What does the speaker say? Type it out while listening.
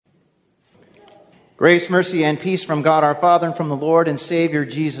Grace, mercy, and peace from God our Father and from the Lord and Savior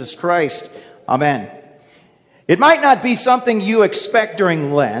Jesus Christ. Amen. It might not be something you expect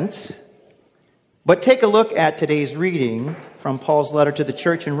during Lent, but take a look at today's reading from Paul's letter to the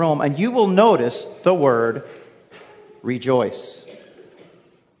church in Rome, and you will notice the word rejoice.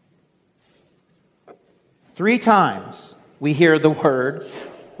 3 times we hear the word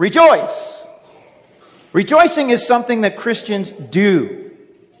rejoice. Rejoicing is something that Christians do,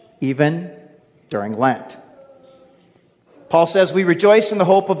 even during Lent. Paul says we rejoice in the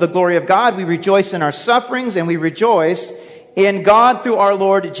hope of the glory of God, we rejoice in our sufferings, and we rejoice in God through our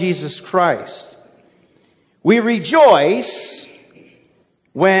Lord Jesus Christ. We rejoice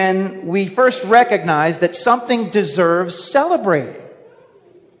when we first recognize that something deserves celebrating.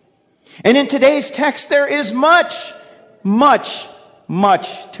 And in today's text, there is much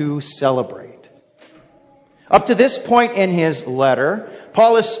to celebrate. Up to this point in his letter,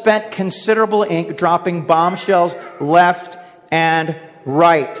 Paul has spent considerable ink dropping bombshells left and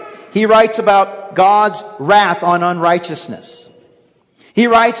right. He writes about God's wrath on unrighteousness. He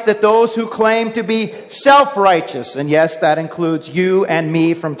writes that those who claim to be self-righteous, and yes, that includes you and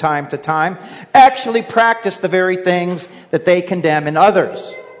me from time to time, actually practice the very things that they condemn in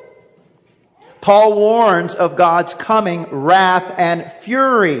others. Paul warns of God's coming wrath and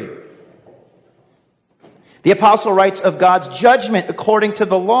fury. The apostle writes of God's judgment according to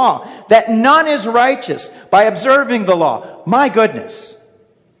the law, that none is righteous by observing the law. My goodness.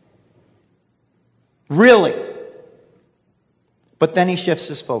 Really? But then he shifts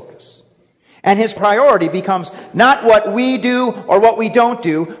his focus. And his priority becomes not what we do or what we don't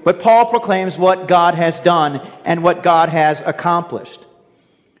do, but Paul proclaims what God has done and what God has accomplished.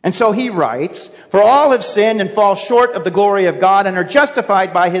 And so he writes, "For all have sinned and fall short of the glory of God and are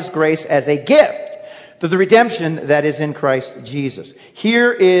justified by his grace as a gift through the redemption that is in Christ Jesus."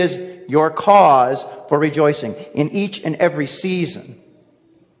 Here is your cause for rejoicing in each and every season.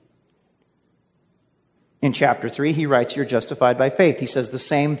 In chapter 3, he writes, you're justified by faith. He says the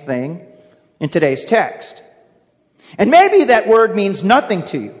same thing in today's text. And maybe that word means nothing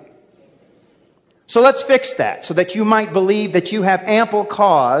to you. So let's fix that so that you might believe that you have ample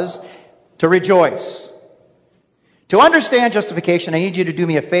cause to rejoice. To understand justification, I need you to do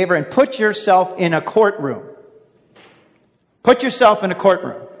me a favor and put yourself in a courtroom. Put yourself in a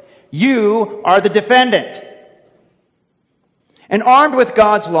courtroom. You are the defendant. And armed with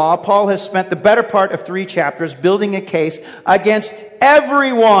God's law, Paul has spent the better part of 3 chapters building a case against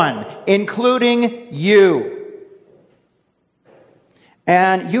everyone, including you.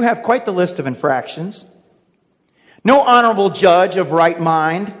 And you have quite the list of infractions. No honorable judge of right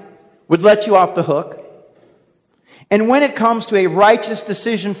mind would let you off the hook. And when it comes to a righteous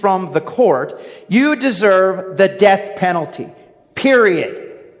decision from the court, you deserve the death penalty. Period.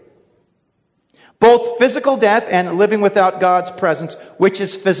 Both physical death and living without God's presence, which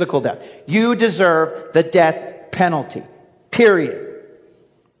is physical death. You deserve the death penalty. Period.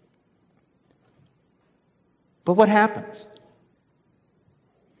 But what happens?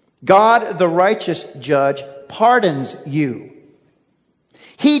 God, the righteous judge, pardons you.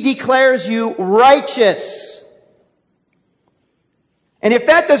 He declares you righteous. And if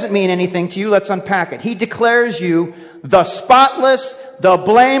that doesn't mean anything to you, let's unpack it. He declares you the spotless, the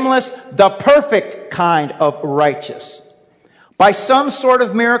blameless, the perfect kind of righteous. By some sort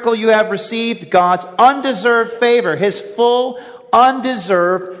of miracle you have received God's undeserved favor, His full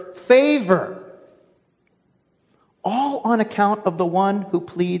undeserved favor. All on account of the one who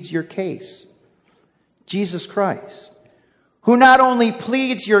pleads your case, Jesus Christ, who not only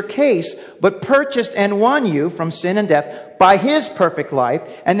pleads your case, but purchased and won you from sin and death by His perfect life,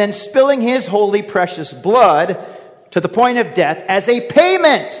 and then spilling His holy, precious blood to the point of death as a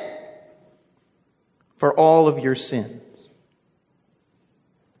payment for all of your sins.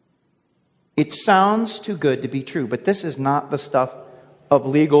 It sounds too good to be true, but this is not the stuff of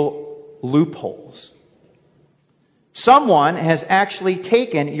legal loopholes. Someone has actually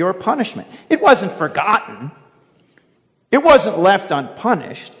taken your punishment. It wasn't forgotten. It wasn't left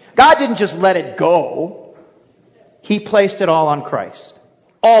unpunished. God didn't just let it go. He placed it all on Christ.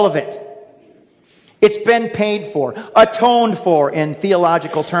 All of it. It's been paid for, atoned for in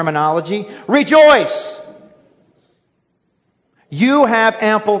theological terminology. Rejoice! You have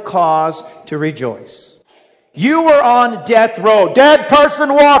ample cause to rejoice. You were on death row, dead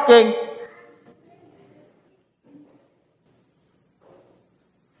person walking.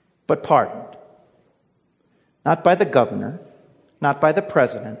 But pardoned. Not by the governor, not by the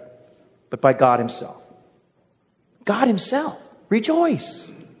president, but by God Himself. God Himself.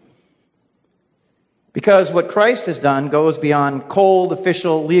 Rejoice. Because what Christ has done goes beyond cold,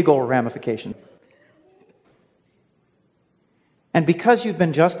 official, legal ramification. And because you've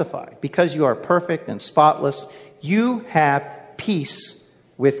been justified, because you are perfect and spotless, you have peace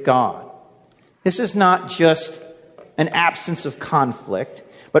with God. This is not just an absence of conflict,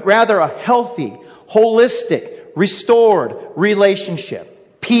 but rather a healthy, holistic, restored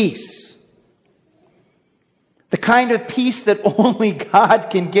relationship. Peace. The kind of peace that only God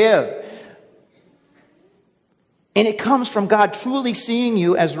can give. And it comes from God truly seeing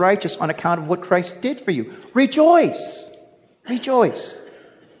you as righteous on account of what Christ did for you. Rejoice. Rejoice.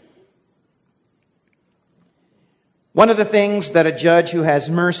 One of the things that a judge who has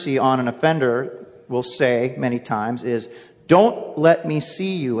mercy on an offender will say many times is, "Don't let me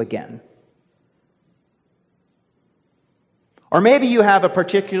see you again." Or maybe you have a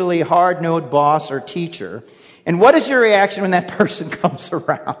particularly hard-nosed boss or teacher, and what is your reaction when that person comes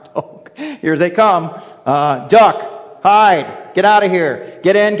around? Oh, here they come. Duck, hide, get out of here,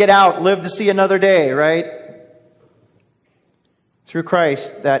 get in, get out, live to see another day, right? Through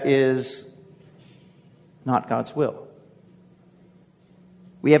Christ, that is not God's will.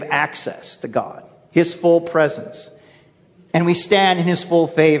 We have access to God, His full presence, and we stand in His full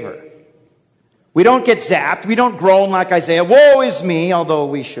favor. We don't get zapped. We don't groan like Isaiah, "Woe is me," although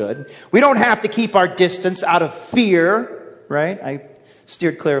we should. We don't have to keep our distance out of fear, right? I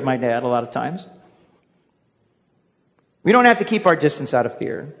steered clear of my dad a lot of times. We don't have to keep our distance out of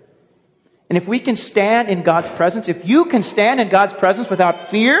fear. And if we can stand in God's presence, if you can stand in God's presence without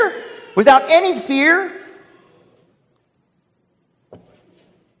fear, without any fear,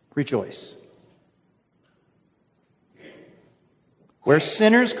 rejoice. Where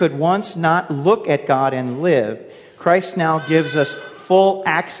sinners could once not look at God and live, Christ now gives us full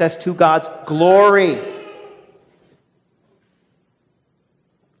access to God's glory.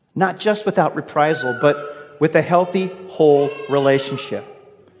 Not just without reprisal, but with a healthy, whole relationship.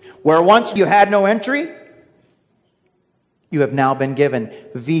 Where once you had no entry, you have now been given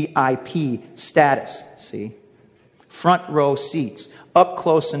VIP status. See? Front row seats, up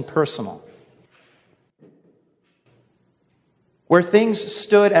close and personal. Where things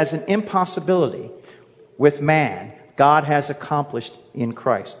stood as an impossibility with man, God has accomplished in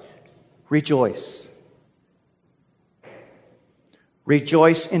Christ. Rejoice.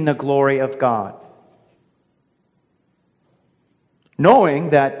 Rejoice in the glory of God.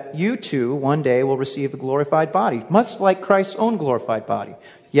 Knowing that you too one day will receive a glorified body, much like Christ's own glorified body.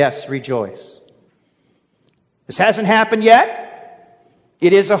 Yes, rejoice. This hasn't happened yet.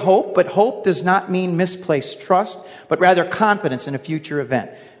 It is a hope, but hope does not mean misplaced trust, but rather confidence in a future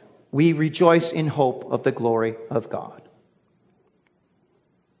event. We rejoice in hope of the glory of God.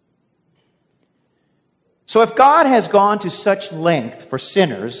 So if God has gone to such length for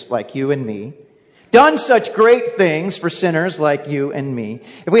sinners like you and me, done such great things for sinners like you and me,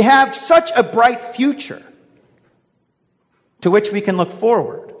 if we have such a bright future to which we can look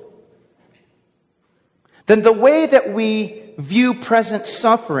forward, then the way that we view present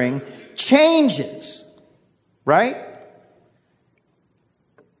suffering changes, right?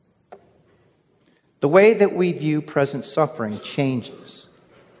 The way that we view present suffering changes.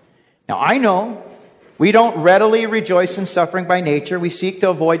 Now, I know we don't readily rejoice in suffering by nature. We seek to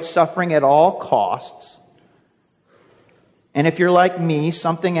avoid suffering at all costs. And if you're like me,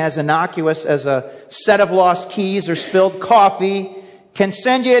 something as innocuous as a set of lost keys or spilled coffee can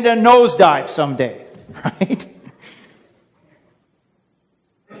send you into a nosedive some days, right?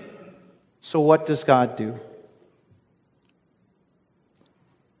 So what does God do?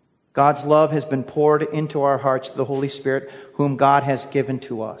 God's love has been poured into our hearts through the Holy Spirit, whom God has given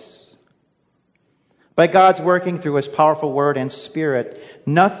to us. By God's working through His powerful Word and Spirit,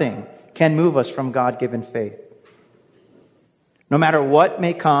 nothing can move us from God-given faith. No matter what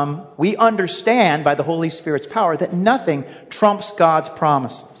may come, we understand by the Holy Spirit's power that nothing trumps God's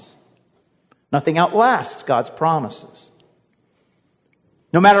promises. Nothing outlasts God's promises.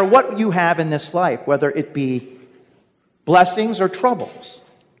 No matter what you have in this life, whether it be blessings or troubles,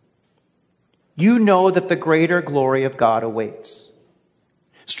 you know that the greater glory of God awaits.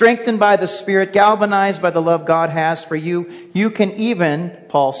 Strengthened by the Spirit, galvanized by the love God has for you, you can even,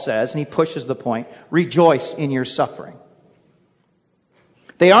 Paul says, and he pushes the point, rejoice in your suffering.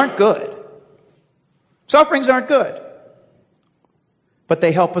 They aren't good. Sufferings aren't good. But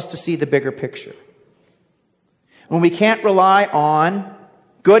they help us to see the bigger picture. When we can't rely on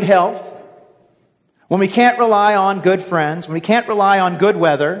good health, when we can't rely on good friends, when we can't rely on good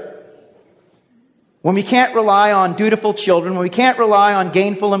weather, when we can't rely on dutiful children, when we can't rely on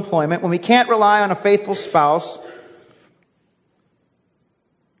gainful employment, when we can't rely on a faithful spouse,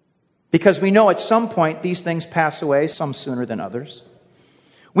 because we know at some point these things pass away, some sooner than others.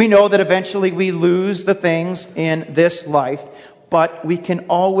 We know that eventually we lose the things in this life. But we can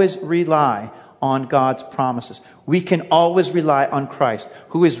always rely on God's promises. We can always rely on Christ,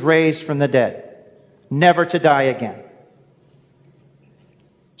 who is raised from the dead, never to die again.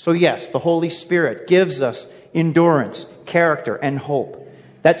 So yes, the Holy Spirit gives us endurance, character, and hope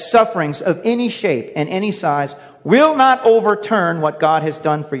that sufferings of any shape and any size will not overturn what God has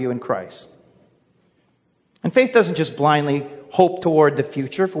done for you in Christ. And faith doesn't just blindly hope toward the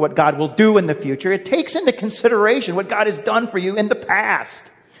future for what God will do in the future. It takes into consideration what God has done for you in the past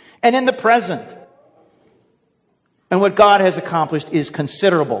and in the present. And what God has accomplished is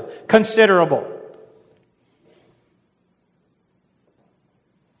considerable. Considerable.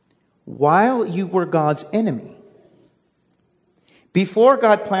 While you were God's enemy, before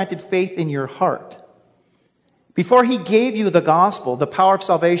God planted faith in your heart, before He gave you the gospel, the power of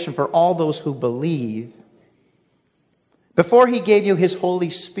salvation for all those who believe, before He gave you His Holy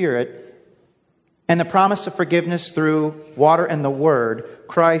Spirit and the promise of forgiveness through water and the Word,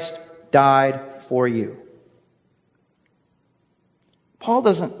 Christ died for you. Paul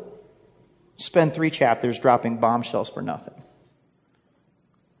doesn't spend 3 chapters dropping bombshells for nothing.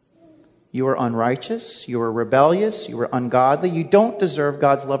 You are unrighteous, you are rebellious, you are ungodly, you don't deserve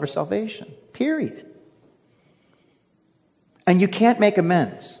God's love or salvation. Period. And you can't make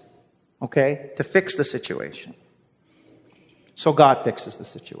amends, okay, to fix the situation. So God fixes the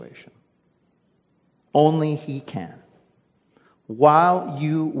situation. Only He can. While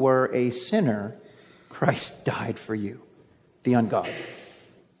you were a sinner, Christ died for you, the ungodly.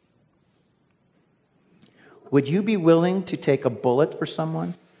 Would you be willing to take a bullet for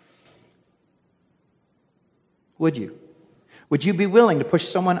someone? Would you? Would you be willing to push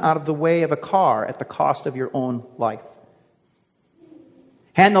someone out of the way of a car at the cost of your own life?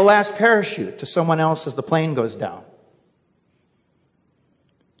 Hand the last parachute to someone else as the plane goes down?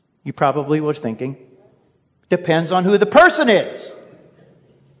 You probably were thinking, depends on who the person is.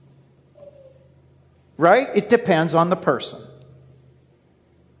 Right? It depends on the person.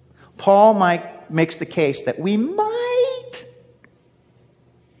 Paul makes the case that we might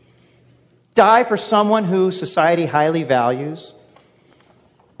die for someone who society highly values.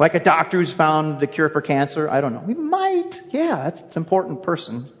 Like a doctor who's found the cure for cancer. I don't know. We might. Yeah, it's an important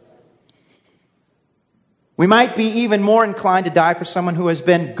person. We might be even more inclined to die for someone who has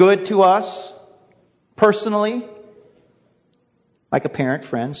been good to us personally. Like a parent,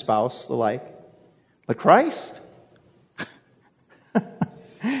 friend, spouse, the like. But Christ?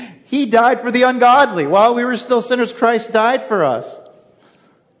 He died for the ungodly. While we were still sinners, Christ died for us.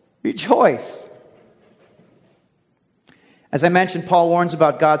 Rejoice. As I mentioned, Paul warns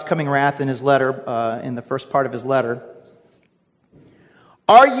about God's coming wrath in his letter, in the first part of his letter.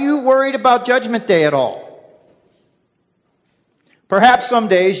 Are you worried about Judgment Day at all? Perhaps some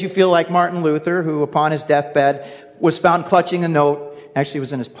days you feel like Martin Luther, who upon his deathbed was found clutching a note. Actually, it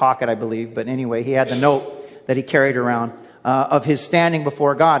was in his pocket, I believe. But anyway, he had the note that he carried around of his standing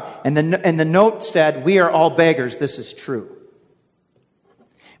before God. And the note said, "We are all beggars. This is true."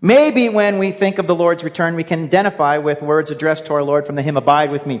 Maybe when we think of the Lord's return, we can identify with words addressed to our Lord from the hymn,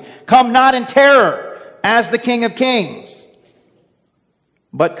 "Abide with me. Come not in terror as the King of Kings,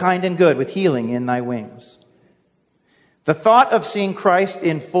 but kind and good with healing in thy wings." The thought of seeing Christ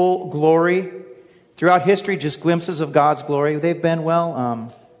in full glory, throughout history, just glimpses of God's glory, they've been,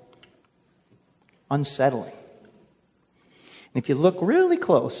 unsettling. And if you look really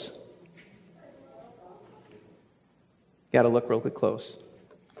close, you got to look really close.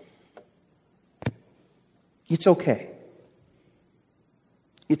 It's okay.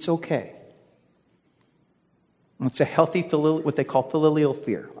 It's okay. It's a healthy, what they call filial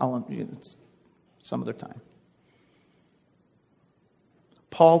fear. It's some other time.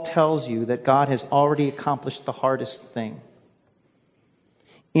 Paul tells you that God has already accomplished the hardest thing.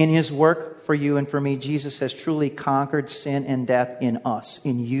 In His work for you and for me, Jesus has truly conquered sin and death in us,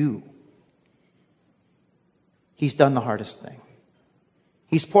 in you. He's done the hardest thing.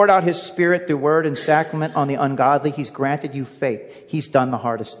 He's poured out His Spirit through word and sacrament on the ungodly. He's granted you faith. He's done the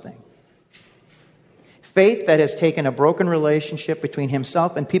hardest thing. Faith that has taken a broken relationship between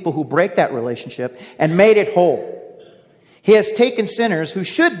Himself and people who break that relationship and made it whole. He has taken sinners who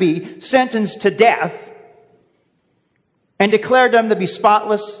should be sentenced to death and declared them to be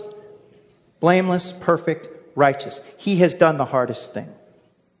spotless, blameless, perfect, righteous. He has done the hardest thing.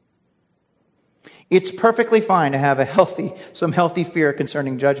 It's perfectly fine to have some healthy fear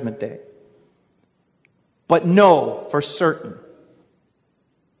concerning Judgment Day. But know for certain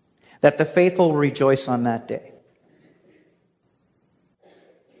that the faithful will rejoice on that day.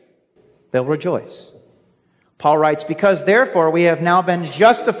 They'll rejoice. Paul writes, because therefore we have now been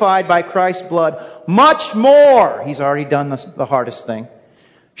justified by Christ's blood, much more, he's already done the hardest thing,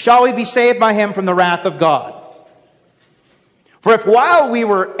 shall we be saved by him from the wrath of God. For if while we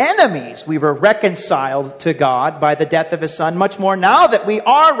were enemies, we were reconciled to God by the death of his Son, much more now that we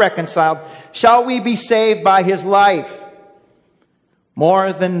are reconciled, shall we be saved by his life.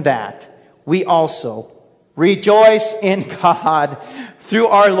 More than that, we also rejoice in God through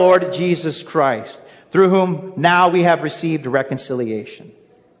our Lord Jesus Christ, through whom now we have received reconciliation.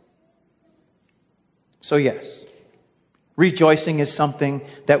 So yes, rejoicing is something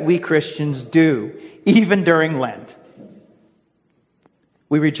that we Christians do, even during Lent.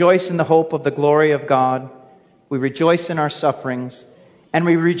 We rejoice in the hope of the glory of God. We rejoice in our sufferings. And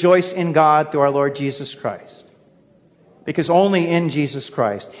we rejoice in God through our Lord Jesus Christ. Because only in Jesus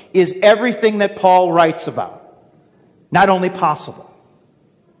Christ is everything that Paul writes about not only possible,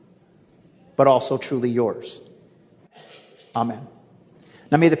 but also truly yours. Amen.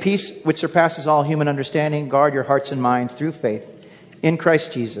 Now may the peace which surpasses all human understanding guard your hearts and minds through faith in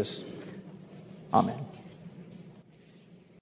Christ Jesus. Amen.